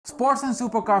Sports and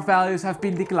supercar values have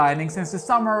been declining since the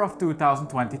summer of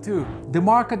 2022. The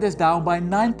market is down by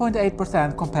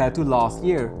 9.8% compared to last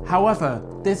year. However,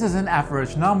 this is an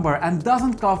average number and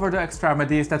doesn't cover the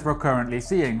extremities that we're currently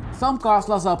seeing. Some cars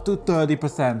lost up to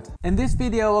 30%. In this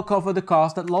video I'll cover the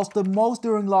cars that lost the most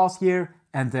during last year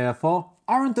and therefore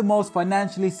aren't the most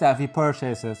financially savvy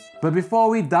purchases. But before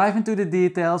we dive into the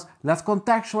details, let's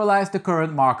contextualize the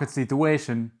current market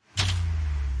situation.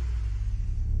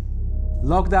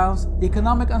 Lockdowns,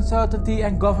 economic uncertainty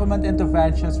and government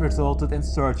interventions resulted in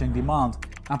surging demand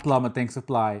and plummeting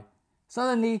supply.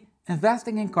 Suddenly,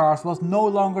 investing in cars was no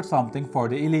longer something for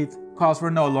the elite. Cars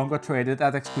were no longer traded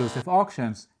at exclusive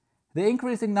auctions. The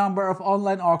increasing number of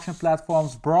online auction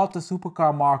platforms brought the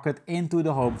supercar market into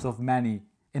the homes of many.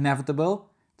 Inevitable,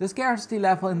 the scarcity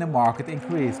level in the market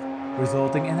increased,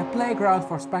 resulting in a playground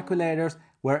for speculators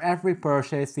where every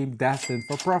purchase seemed destined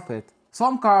for profit.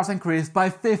 Some cars increased by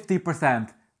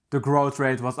 50%. The growth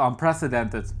rate was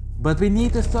unprecedented. But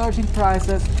beneath the surging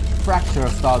prices,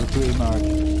 fractures started to emerge.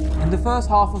 In the first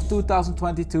half of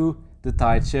 2022, the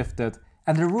tide shifted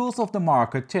and the rules of the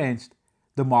market changed.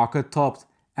 The market topped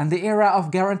and the era of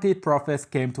guaranteed profits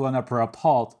came to an abrupt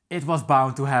halt. It was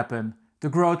bound to happen. The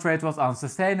growth rate was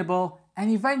unsustainable and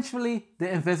eventually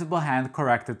the invisible hand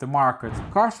corrected the market.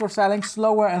 Cars were selling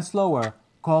slower and slower,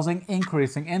 causing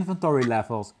increasing inventory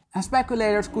levels, and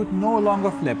speculators could no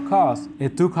longer flip cars.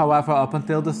 It took however up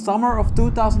until the summer of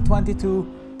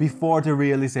 2022 before the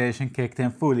realization kicked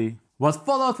in fully. What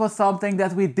followed was something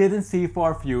that we didn't see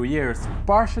for a few years.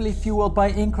 Partially fueled by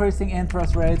increasing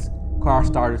interest rates, cars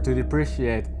started to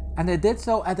depreciate, and they did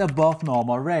so at above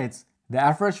normal rates. The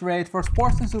average rate for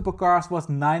sports and supercars was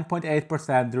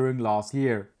 9.8% during last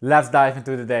year. Let's dive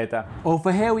into the data.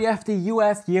 Over here we have the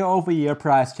US year-over-year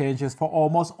price changes for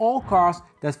almost all cars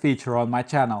that feature on my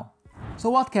channel. So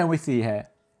what can we see here?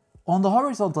 On the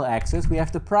horizontal axis we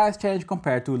have the price change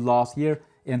compared to last year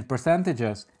in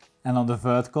percentages. And on the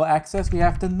vertical axis we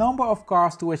have the number of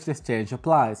cars to which this change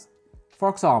applies. For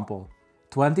example,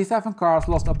 27 cars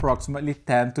lost approximately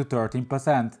 10 to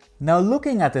 13%. Now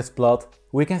looking at this plot,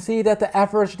 we can see that the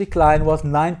average decline was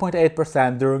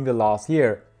 9.8% during the last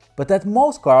year, but that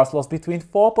most cars lost between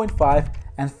 4.5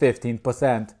 and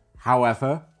 15%.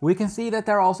 However, we can see that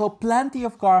there are also plenty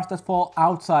of cars that fall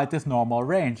outside this normal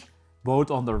range,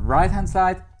 both on the right hand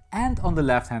side and on the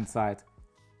left hand side.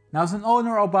 Now as an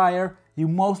owner or buyer, you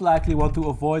most likely want to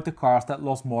avoid the cars that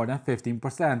lost more than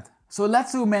 15%. So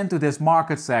let's zoom into this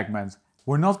market segment.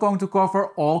 We're not going to cover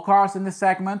all cars in this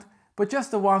segment, but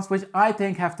just the ones which I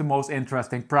think have the most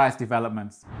interesting price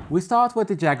developments. We start with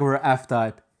the Jaguar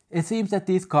F-Type. It seems that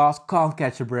these cars can't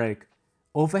catch a break.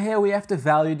 Over here we have the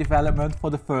value development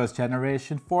for the first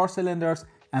generation 4-cylinders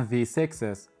and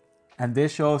V6s. And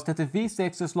this shows that the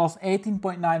V6s lost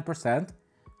 18.9%,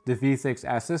 the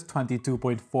V6Ss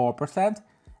 22.4%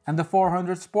 and the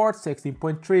 400 Sport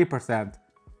 16.3%.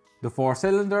 The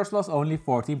 4-cylinders lost only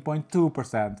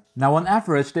 14.2%. Now on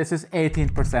average this is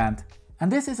 18%.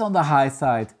 And this is on the high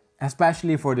side,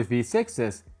 especially for the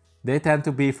V6s. They tend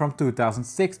to be from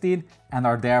 2016 and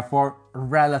are therefore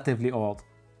relatively old.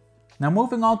 Now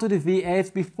moving on to the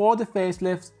V8s before the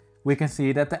facelifts, we can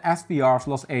see that the SVRs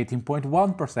lost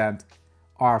 18.1%,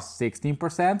 Rs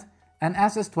 16% and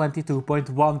Ss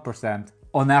 22.1%.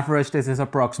 On average this is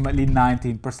approximately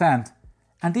 19%.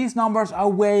 And these numbers are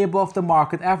way above the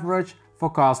market average for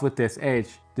cars with this age.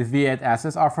 The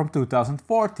V8Ss are from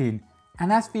 2014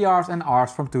 and SVRs and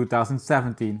Rs from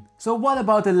 2017. So what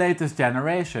about the latest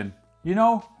generation? You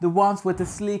know, the ones with the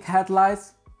sleek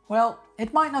headlights? Well,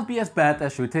 it might not be as bad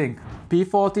as you think.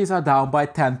 P40s are down by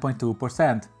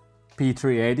 10.2%,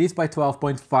 P380s by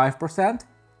 12.5%,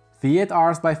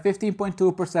 V8Rs by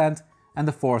 15.2% and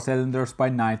the 4-cylinders by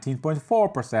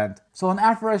 19.4%. So on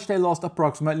average they lost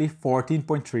approximately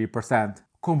 14.3%.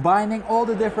 Combining all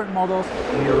the different models,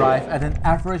 we arrive at an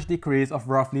average decrease of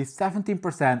roughly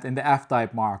 17% in the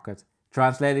F-Type market.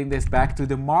 Translating this back to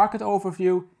the market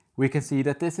overview, we can see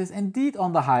that this is indeed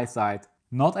on the high side.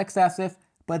 Not excessive,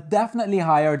 but definitely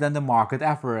higher than the market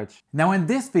average. Now in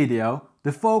this video,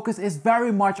 the focus is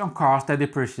very much on cars that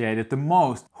depreciated the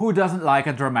most. Who doesn't like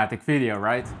a dramatic video,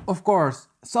 right? Of course,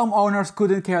 some owners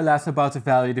couldn't care less about the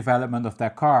value development of their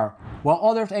car, while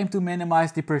others aim to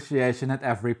minimize depreciation at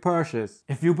every purchase.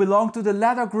 If you belong to the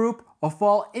latter group or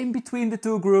fall in between the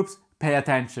two groups, pay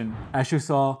attention. As you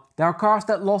saw, there are cars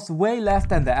that lost way less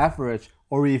than the average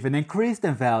or even increased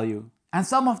in value. And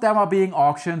some of them are being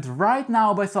auctioned right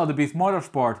now by Sotheby's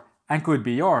Motorsport and could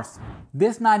be yours.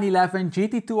 This 911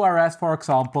 GT2 RS for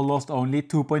example lost only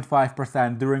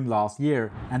 2.5% during last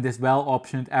year and this well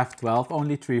optioned F12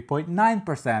 only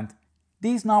 3.9%.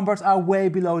 These numbers are way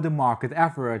below the market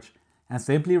average and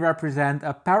simply represent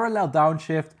a parallel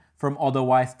downshift from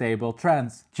otherwise stable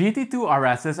trends. GT2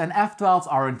 RSs and F12s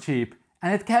aren't cheap,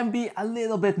 and it can be a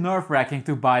little bit nerve-wracking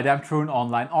to buy them through an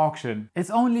online auction. It's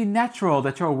only natural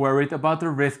that you're worried about the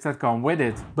risks that come with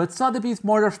it. But Sotheby's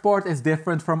Motorsport is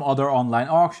different from other online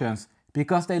auctions,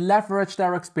 because they leverage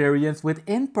their experience with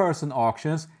in-person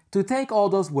auctions to take all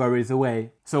those worries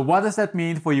away. So what does that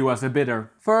mean for you as a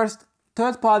bidder? First,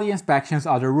 third-party inspections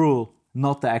are the rule,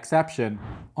 not the exception.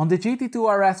 On the GT2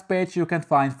 RS page you can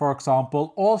find, for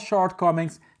example, all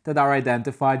shortcomings that are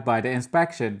identified by the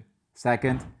inspection.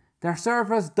 Second, their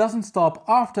service doesn't stop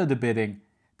after the bidding.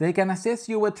 They can assist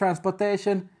you with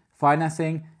transportation,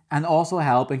 financing, and also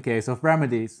help in case of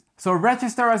remedies. So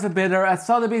register as a bidder at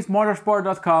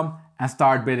sothebysmotorsport.com and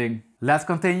start bidding. Let's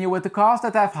continue with the cars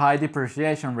that have high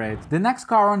depreciation rates. The next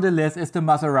car on the list is the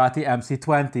Maserati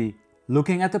MC20.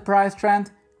 Looking at the price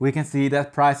trend, we can see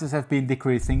that prices have been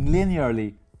decreasing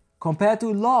linearly. Compared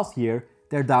to last year,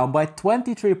 they're down by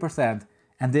 23%,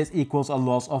 and this equals a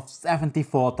loss of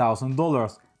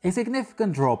 $74,000. A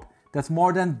significant drop that's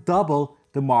more than double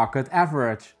the market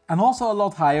average, and also a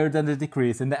lot higher than the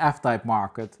decrease in the F-Type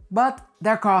market. But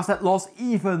there are cars that lost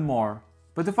even more.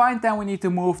 But to find them we need to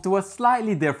move to a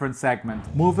slightly different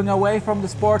segment. Moving away from the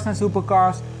sports and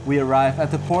supercars, we arrive at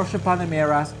the Porsche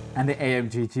Panameras and the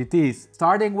AMG GTs.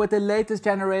 Starting with the latest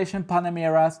generation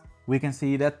Panameras, we can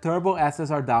see that turbo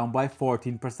S's are down by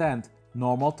 14%,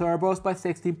 normal turbos by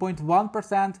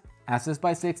 16.1%, S's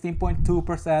by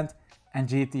 16.2%, and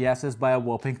GTS's by a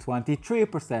whopping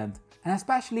 23%. And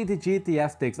especially the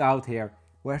GTS sticks out here,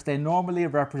 whereas they normally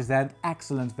represent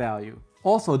excellent value.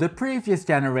 Also, the previous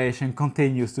generation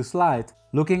continues to slide.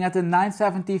 Looking at the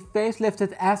 970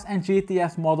 facelifted S and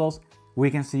GTS models,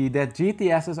 we can see that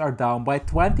GTS's are down by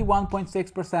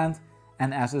 21.6%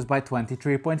 and S's by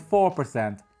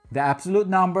 23.4%. The absolute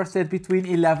numbers sit between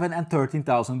 $11,000 and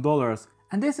 $13,000.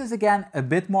 And this is again a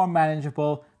bit more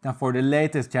manageable than for the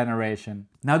latest generation.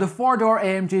 Now the 4-door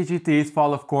AMG GTs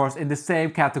fall of course in the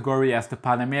same category as the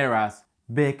Panameras.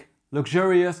 Big,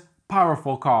 luxurious,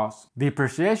 powerful cars.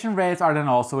 Depreciation rates are then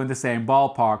also in the same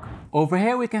ballpark. Over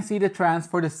here we can see the trends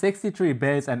for the 63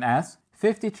 base and S,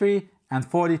 53 and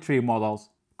 43 models.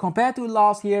 Compared to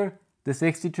last year, the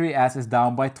 63S is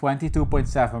down by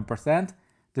 22.7%,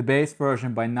 the base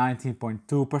version by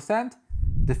 19.2%,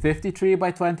 the 53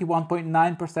 by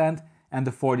 21.9% and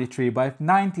the 43 by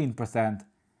 19%.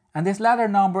 And this latter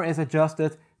number is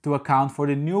adjusted to account for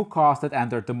the new cars that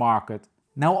entered the market.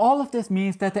 Now all of this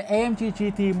means that the AMG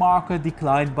GT market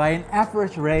declined by an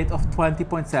average rate of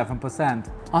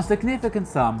 20.7%, a significant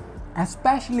sum,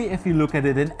 especially if you look at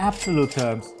it in absolute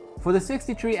terms. For the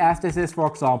 63S this is for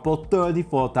example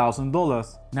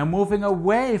 $34,000. Now moving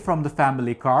away from the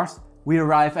family cars, we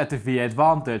arrive at the V8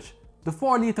 Vantage, the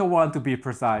 4-liter one to be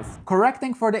precise.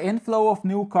 Correcting for the inflow of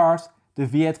new cars, the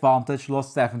V8 Vantage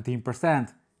lost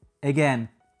 17%. Again,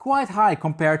 quite high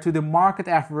compared to the market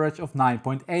average of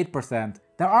 9.8%.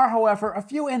 There are however a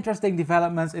few interesting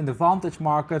developments in the Vantage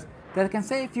market that can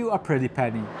save you a pretty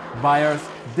penny. Buyers,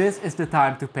 this is the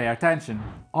time to pay attention.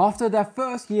 After their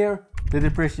first year, the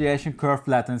depreciation curve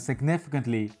flattened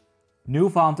significantly. New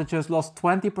Vantages lost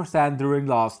 20% during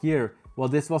last year, while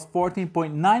this was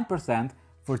 14.9%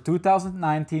 for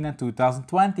 2019 and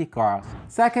 2020 cars.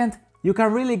 Second, you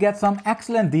can really get some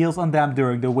excellent deals on them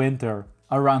during the winter.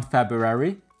 Around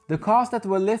February, the cars that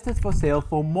were listed for sale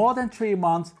for more than 3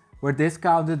 months were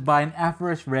discounted by an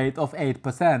average rate of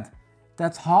 8%.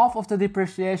 That's half of the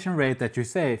depreciation rate that you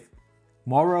save.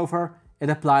 Moreover, it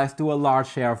applies to a large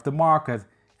share of the market,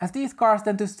 as these cars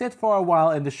tend to sit for a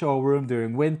while in the showroom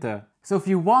during winter. So if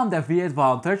you want a V8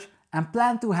 Vantage and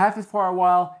plan to have it for a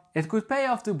while, it could pay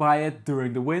off to buy it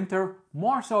during the winter,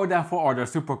 more so than for other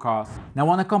supercars. Now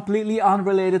on a completely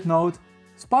unrelated note,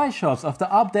 spy shots of the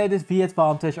updated V8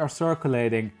 Vantage are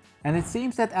circulating, and it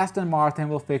seems that Aston Martin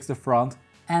will fix the front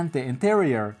and the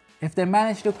interior. If they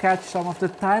manage to catch some of the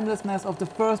timelessness of the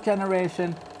first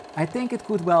generation, I think it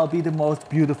could well be the most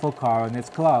beautiful car in its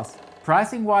class.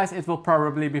 Pricing wise it will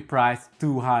probably be priced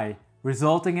too high,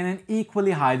 resulting in an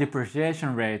equally high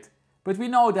depreciation rate. But we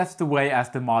know that's the way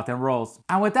Aston Martin rolls.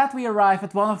 And with that we arrive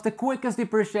at one of the quickest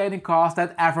depreciating cars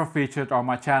that ever featured on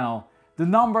my channel. The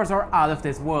numbers are out of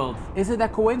this world. Is it a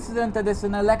coincidence that it's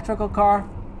an electrical car?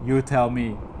 You tell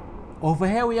me. Over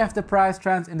here we have the price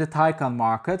trends in the Taycan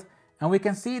market, and we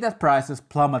can see that prices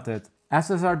plummeted.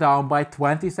 S's are down by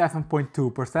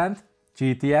 27.2%,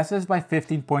 GTS's by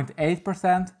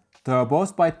 15.8%,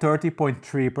 turbos by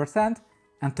 30.3%,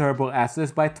 and turbo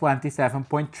S's by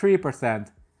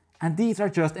 27.3%. And these are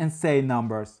just insane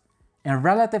numbers. in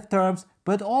relative terms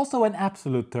but also in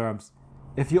absolute terms.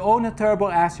 If you own a Turbo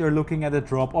S, you're looking at a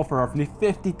drop of roughly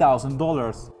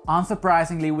 $50,000.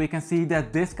 Unsurprisingly, we can see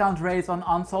that discount rates on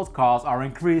unsold cars are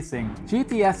increasing.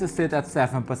 GTSs sit at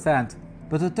 7%,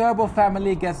 but the Turbo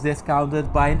family gets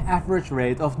discounted by an average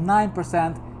rate of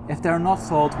 9% if they're not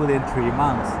sold within 3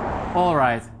 months.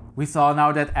 Alright, we saw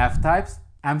now that F-Types,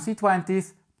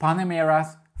 MC20s,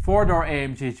 Panameras, 4-door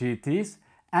AMG GTs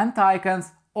and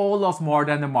Taycans all lost more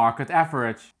than the market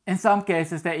average. In some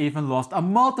cases they even lost a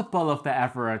multiple of the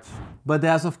average. But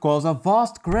there's of course a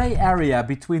vast grey area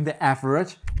between the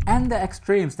average and the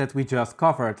extremes that we just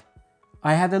covered.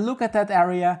 I had a look at that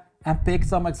area and picked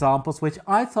some examples which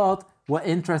I thought were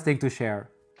interesting to share.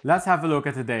 Let's have a look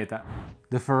at the data.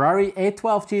 The Ferrari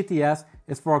 812 GTS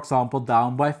is for example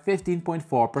down by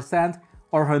 15.4%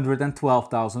 or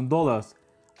 $112,000.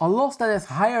 A loss that is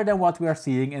higher than what we are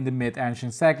seeing in the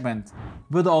mid-engine segment.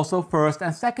 But also first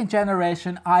and second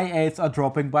generation i8s are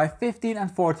dropping by 15 and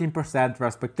 14%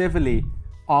 respectively,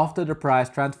 after the price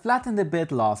trend flattened a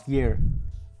bit last year.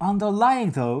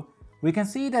 Underlying though, we can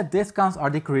see that discounts are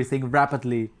decreasing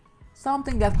rapidly,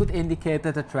 something that could indicate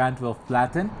that the trend will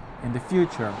flatten in the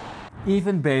future.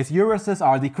 Even base Uruses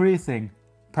are decreasing.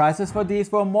 Prices for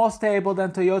these were more stable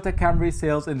than Toyota Camry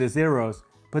sales in the zeros,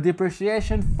 but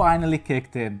depreciation finally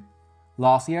kicked in.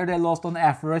 Last year they lost on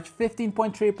average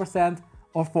 15.3%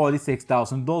 or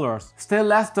 $46,000. Still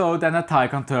less though than a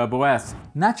Taycan Turbo S.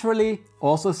 Naturally,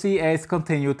 also C8s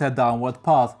continued their downward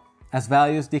path, as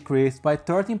values decreased by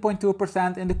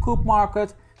 13.2% in the coupe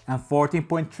market and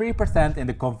 14.3% in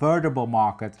the convertible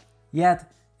market.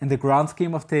 Yet, in the grand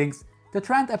scheme of things, the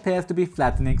trend appears to be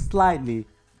flattening slightly.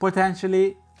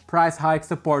 Potentially, price hikes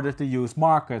supported the used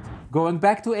market. Going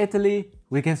back to Italy,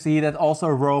 we can see that also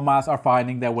Romas are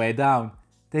finding their way down.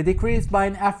 They decreased by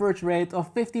an average rate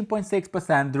of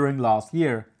 15.6% during last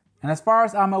year. And as far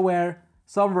as I'm aware,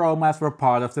 some Romas were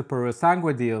part of the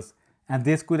Purosangue deals, and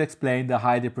this could explain the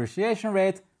high depreciation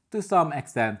rate to some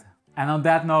extent. And on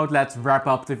that note, let's wrap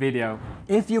up the video.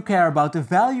 If you care about the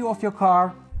value of your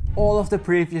car, all of the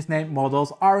previous named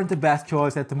models aren't the best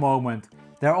choice at the moment.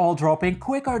 They're all dropping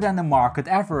quicker than the market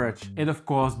average. It of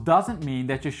course doesn't mean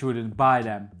that you shouldn't buy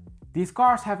them. These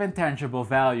cars have intangible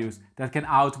values that can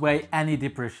outweigh any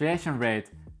depreciation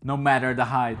rate, no matter the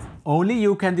height. Only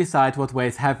you can decide what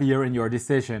weighs heavier in your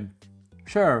decision.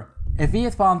 Sure, a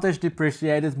V-Advantage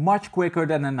depreciated much quicker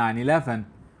than a 911,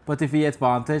 but the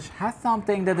V-Advantage has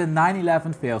something that the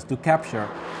 911 fails to capture.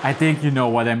 I think you know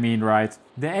what I mean, right?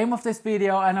 The aim of this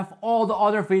video, and of all the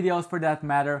other videos for that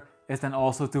matter, is then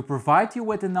also to provide you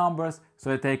with the numbers so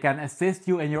that they can assist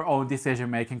you in your own decision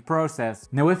making process.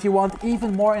 Now if you want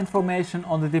even more information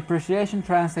on the depreciation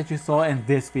trends that you saw in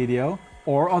this video,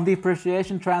 or on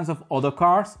depreciation trends of other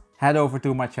cars, head over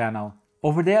to my channel.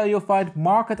 Over there you'll find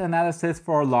market analysis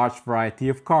for a large variety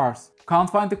of cars. Can't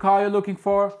find the car you're looking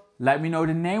for? Let me know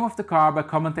the name of the car by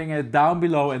commenting it down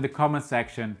below in the comment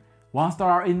section. Once there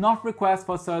are enough requests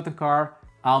for a certain car,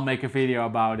 I'll make a video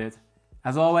about it.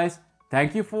 As always,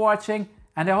 thank you for watching,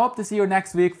 and I hope to see you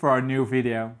next week for a new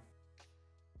video.